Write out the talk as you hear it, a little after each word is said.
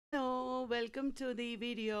welcome to the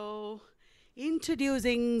video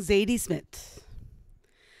introducing Zadie Smith.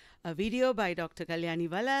 A video by Dr. Kalyani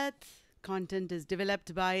Vallath. Content is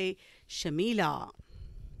developed by Shamila.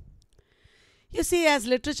 You see, as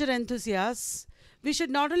literature enthusiasts, we should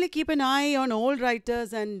not only keep an eye on old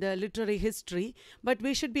writers and literary history, but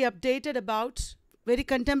we should be updated about very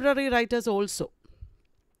contemporary writers also.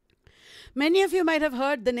 Many of you might have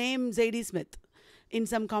heard the name Zadie Smith in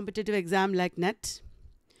some competitive exam like NET.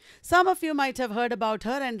 Some of you might have heard about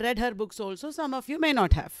her and read her books also. Some of you may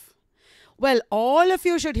not have. Well, all of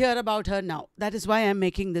you should hear about her now. That is why I am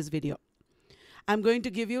making this video. I'm going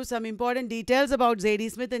to give you some important details about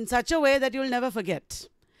Zadie Smith in such a way that you'll never forget.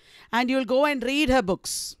 And you'll go and read her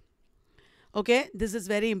books. Okay, this is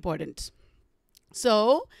very important.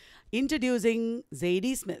 So, introducing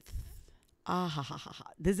Zadie Smith.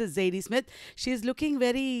 This is Zadie Smith. She is looking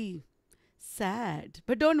very sad.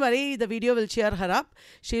 But don't worry, the video will cheer her up.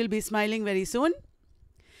 She'll be smiling very soon.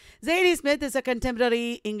 Zadie Smith is a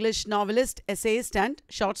contemporary English novelist, essayist and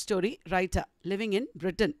short story writer living in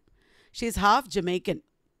Britain. She is half Jamaican.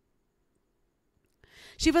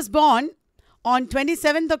 She was born on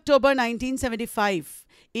 27th October 1975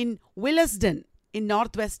 in Willesden in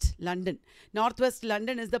northwest London. Northwest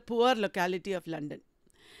London is the poor locality of London.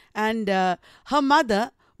 And her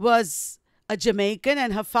mother was a Jamaican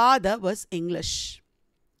and her father was English.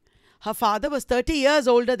 Her father was 30 years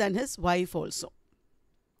older than his wife also.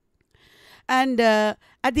 And at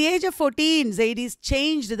the age of 14, Zadie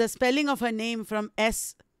changed the spelling of her name from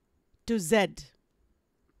S to Z.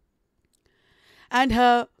 And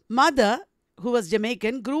her mother, who was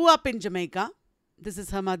Jamaican, grew up in Jamaica. This is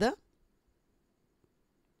her mother.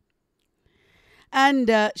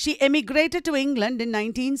 And she emigrated to England in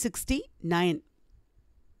 1969.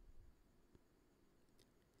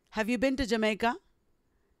 Have you been to Jamaica?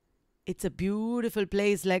 It's a beautiful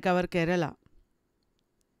place like our Kerala.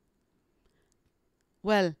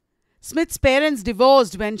 Well, Smith's parents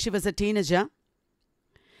divorced when she was a teenager.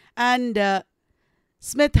 And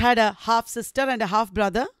Smith had a half-sister and a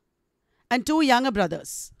half-brother and two younger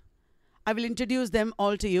brothers. I will introduce them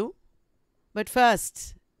all to you. But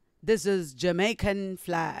first, this is Jamaican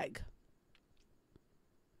flag.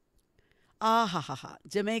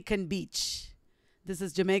 Jamaican beach. This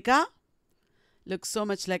is Jamaica. Looks so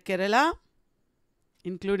much like Kerala,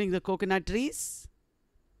 including the coconut trees.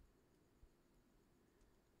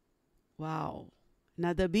 Wow.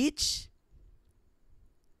 Another beach.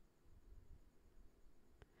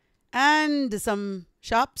 And some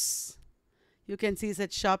shops. You can see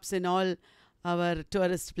such shops in all our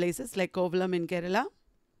tourist places like Kovalam in Kerala.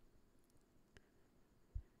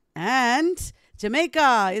 And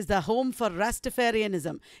Jamaica is the home for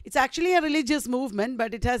Rastafarianism. It's actually a religious movement,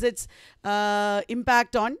 but it has its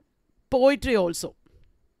impact on poetry also.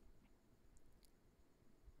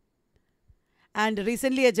 And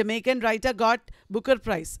recently a Jamaican writer got Booker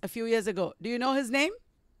Prize a few years ago. Do you know his name?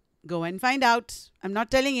 Go and find out. I'm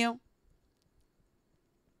not telling you.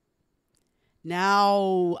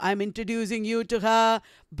 Now I'm introducing you to her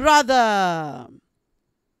brother.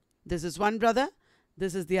 This is one brother.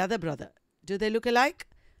 This is the other brother. Do they look alike?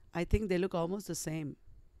 I think they look almost the same.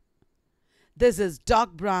 This is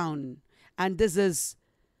Doc Brown and this is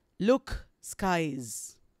Luke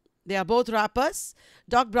Skies. They are both rappers.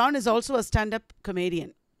 Doc Brown is also a stand-up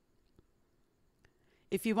comedian.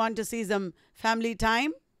 If you want to see some family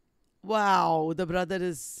time, wow, the brother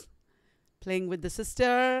is playing with the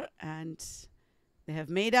sister and they have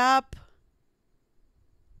made up.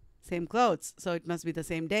 Same clothes, so it must be the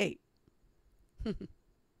same day.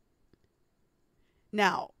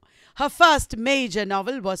 Now, her first major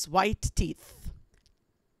novel was White Teeth,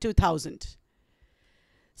 2000.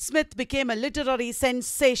 Smith became a literary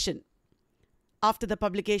sensation after the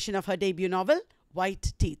publication of her debut novel,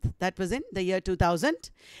 White Teeth. That was in the year 2000.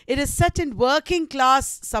 It is set in working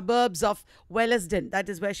class suburbs of Willesden. That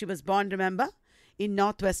is where she was born, remember, in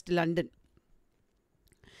northwest London.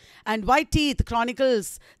 And White Teeth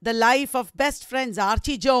chronicles the life of best friends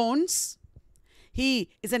Archie Jones. He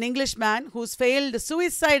is an Englishman whose failed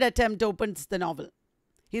suicide attempt opens the novel.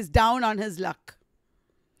 He's down on his luck.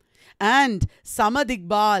 And Samad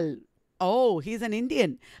Iqbal. Oh, he's an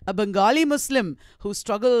Indian, a Bengali Muslim who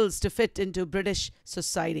struggles to fit into British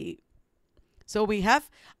society. So we have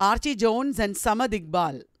Archie Jones and Samad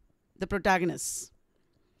Iqbal, the protagonists.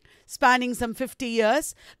 Spanning some 50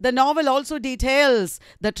 years, the novel also details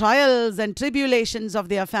the trials and tribulations of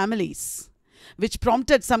their families, which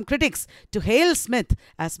prompted some critics to hail Smith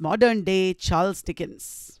as modern-day Charles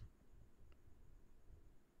Dickens.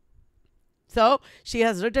 So, she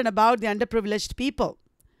has written about the underprivileged people,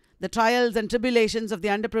 the trials and tribulations of the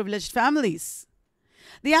underprivileged families.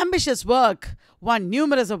 The ambitious work won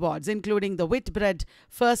numerous awards, including the Whitbread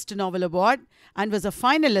First Novel Award, and was a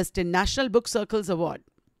finalist in National Book Circle's Award,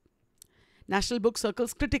 National Book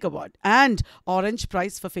Circle's Critic Award, and Orange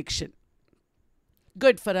Prize for Fiction.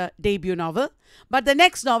 Good for a debut novel, but the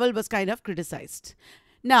next novel was kind of criticized.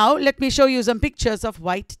 Now, let me show you some pictures of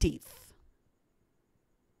white teeth.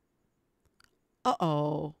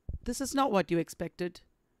 Uh-oh, this is not what you expected.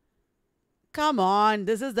 Come on,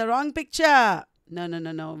 this is the wrong picture. No.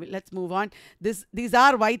 Let's move on. These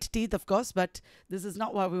are white teeth, of course, but this is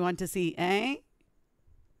not what we want to see, eh?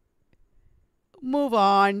 Move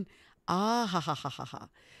on. Ah, ha, ha, ha, ha, ha.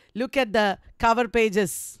 Look at the cover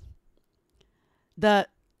pages. The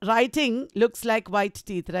writing looks like white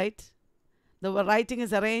teeth, right? The writing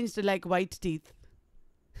is arranged like white teeth.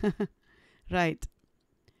 Right.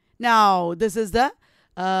 Now, this is the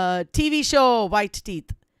TV show White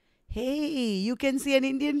Teeth. Hey, you can see an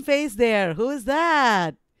Indian face there. Who is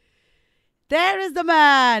that? There is the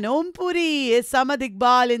man. Om Puri is Samad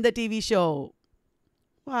Iqbal in the TV show.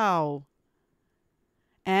 Wow.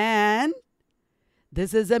 And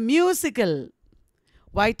this is a musical.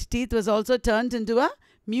 White Teeth was also turned into a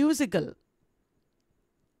musical.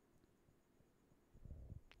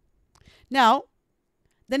 Now,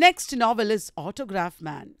 the next novel is Autograph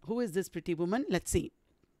Man. Who is this pretty woman? Let's see.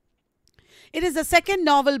 It is the second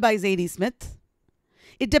novel by Zadie Smith.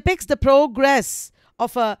 It depicts the progress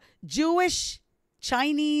of a Jewish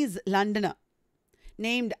Chinese Londoner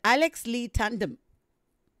named Alex Lee Tandem.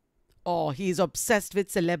 Oh, he is obsessed with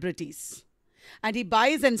celebrities. And he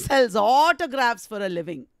buys and sells autographs for a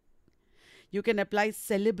living. You can apply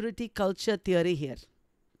celebrity culture theory here.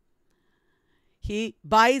 He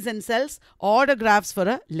buys and sells autographs for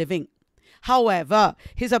a living. However,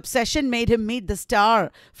 his obsession made him meet the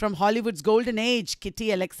star from Hollywood's golden age,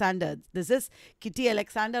 Kitty Alexander. This is Kitty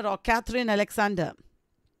Alexander or Catherine Alexander.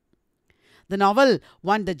 The novel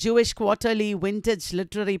won the Jewish Quarterly Vintage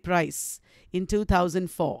Literary Prize in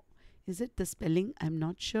 2004. Is it the spelling? I'm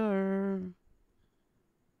not sure.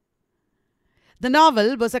 The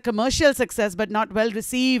novel was a commercial success but not well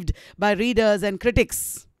received by readers and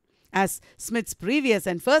critics, as Smith's previous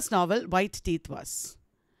and first novel, White Teeth, was.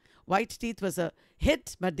 White Teeth was a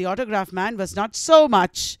hit, but The Autograph Man was not so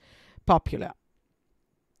much popular.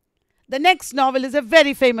 The next novel is a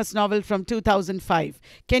very famous novel from 2005.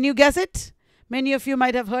 Can you guess it? Many of you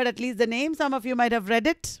might have heard at least the name. Some of you might have read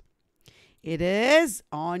it. It is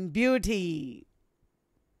On Beauty.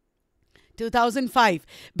 2005,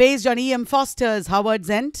 based on E.M. Foster's Howard's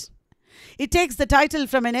End. It takes the title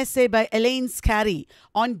from an essay by Elaine Scarry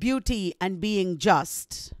on beauty and being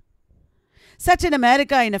just. Set in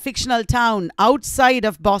America in a fictional town outside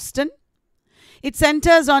of Boston, it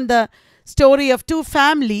centers on the story of two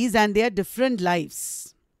families and their different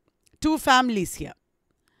lives. Two families here.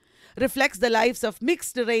 Reflects the lives of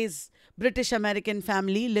mixed-race British-American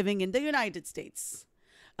family living in the United States.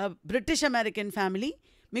 A British-American family,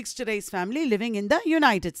 mixed-race family living in the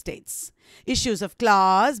United States. Issues of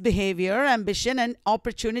class, behavior, ambition, and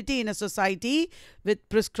opportunity in a society with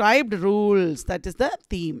prescribed rules. That is the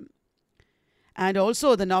theme. And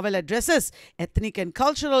also the novel addresses ethnic and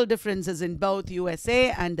cultural differences in both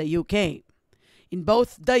USA and the UK. In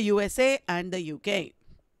both the USA and the UK.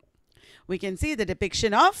 We can see the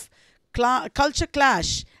depiction of culture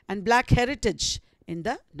clash and black heritage in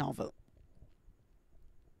the novel.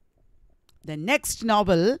 The next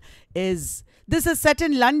novel is, this is set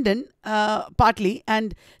in London partly,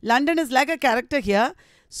 and London is like a character here.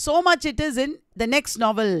 So much it is in the next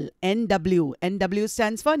novel, NW. NW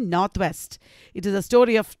stands for Northwest. It is a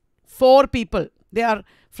story of 4 people. They are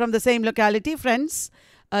from the same locality, friends,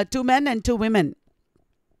 2 men and 2 women.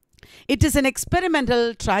 It is an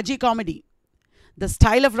experimental tragicomedy. The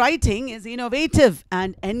style of writing is innovative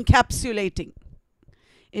and encapsulating.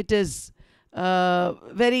 It is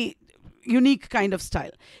very unique kind of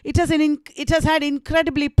style. It has had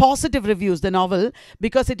incredibly positive reviews, the novel,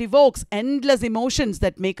 because it evokes endless emotions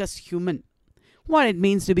that make us human. What it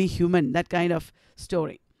means to be human, that kind of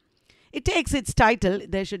story. It takes its title.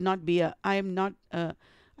 There should not be a, I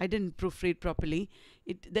didn't proofread properly.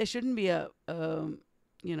 There shouldn't be a,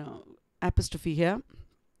 apostrophe here.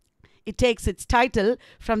 It takes its title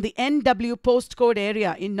from the NW postcode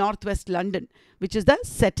area in northwest London, which is the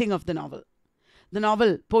setting of the novel. The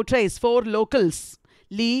novel portrays 4 locals,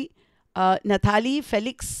 Lee, Nathalie,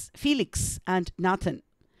 Felix, and Nathan,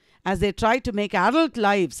 as they try to make adult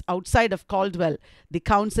lives outside of Caldwell, the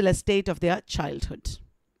council estate of their childhood.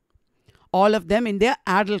 All of them in their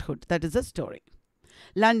adulthood. That is the story.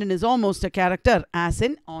 London is almost a character, as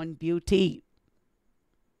in On Beauty.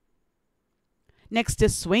 Next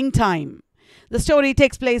is Swing Time. The story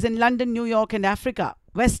takes place in London, New York, and Africa,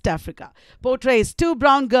 West Africa. Portrays two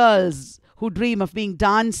brown girls who dream of being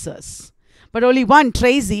dancers. But only one,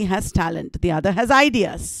 Tracy, has talent. The other has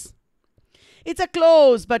ideas. It's a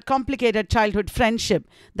close but complicated childhood friendship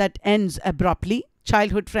that ends abruptly.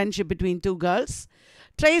 Childhood friendship between two girls.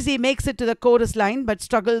 Tracy makes it to the chorus line but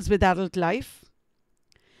struggles with adult life.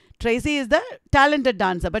 Tracy is the talented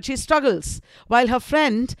dancer, but she struggles, while her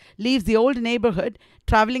friend leaves the old neighborhood,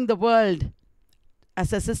 traveling the world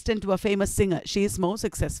as assistant to a famous singer. She is more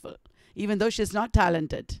successful, even though she is not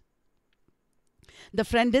talented. The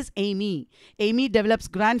friend is Amy. Amy develops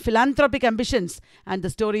grand philanthropic ambitions, and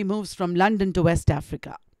the story moves from London to West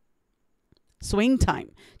Africa. Swing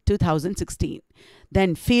Time, 2016.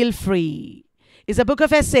 Then Feel Free is a book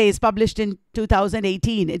of essays published in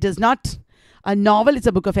 2018. It is not a novel, it's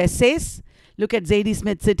a book of essays. Look at Zadie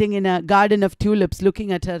Smith sitting in a garden of tulips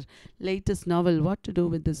looking at her latest novel. What to do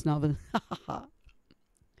with this novel?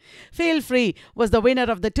 Feel Free was the winner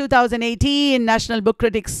of the 2018 National Book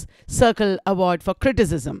Critics Circle Award for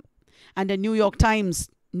Criticism and a New York Times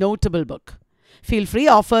notable book. Feel Free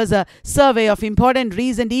offers a survey of important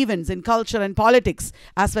recent events in culture and politics,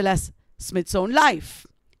 as well as Smith's own life.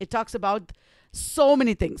 It talks about so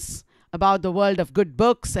many things, about the world of good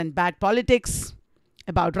books and bad politics,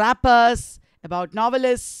 about rappers, about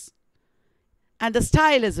novelists. And the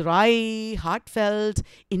style is wry, heartfelt,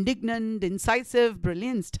 indignant, incisive,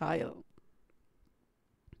 brilliant style.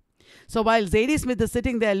 So while Zadie Smith is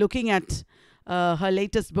sitting there looking at her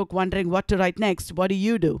latest book, wondering what to write next, what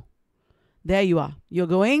do? There you are. You're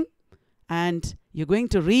going and you're going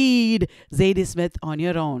to read Zadie Smith on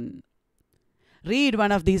your own. Read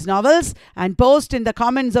one of these novels and post in the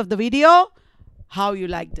comments of the video how you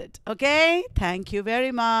liked it. Okay? Thank you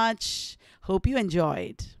very much. Hope you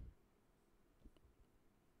enjoyed.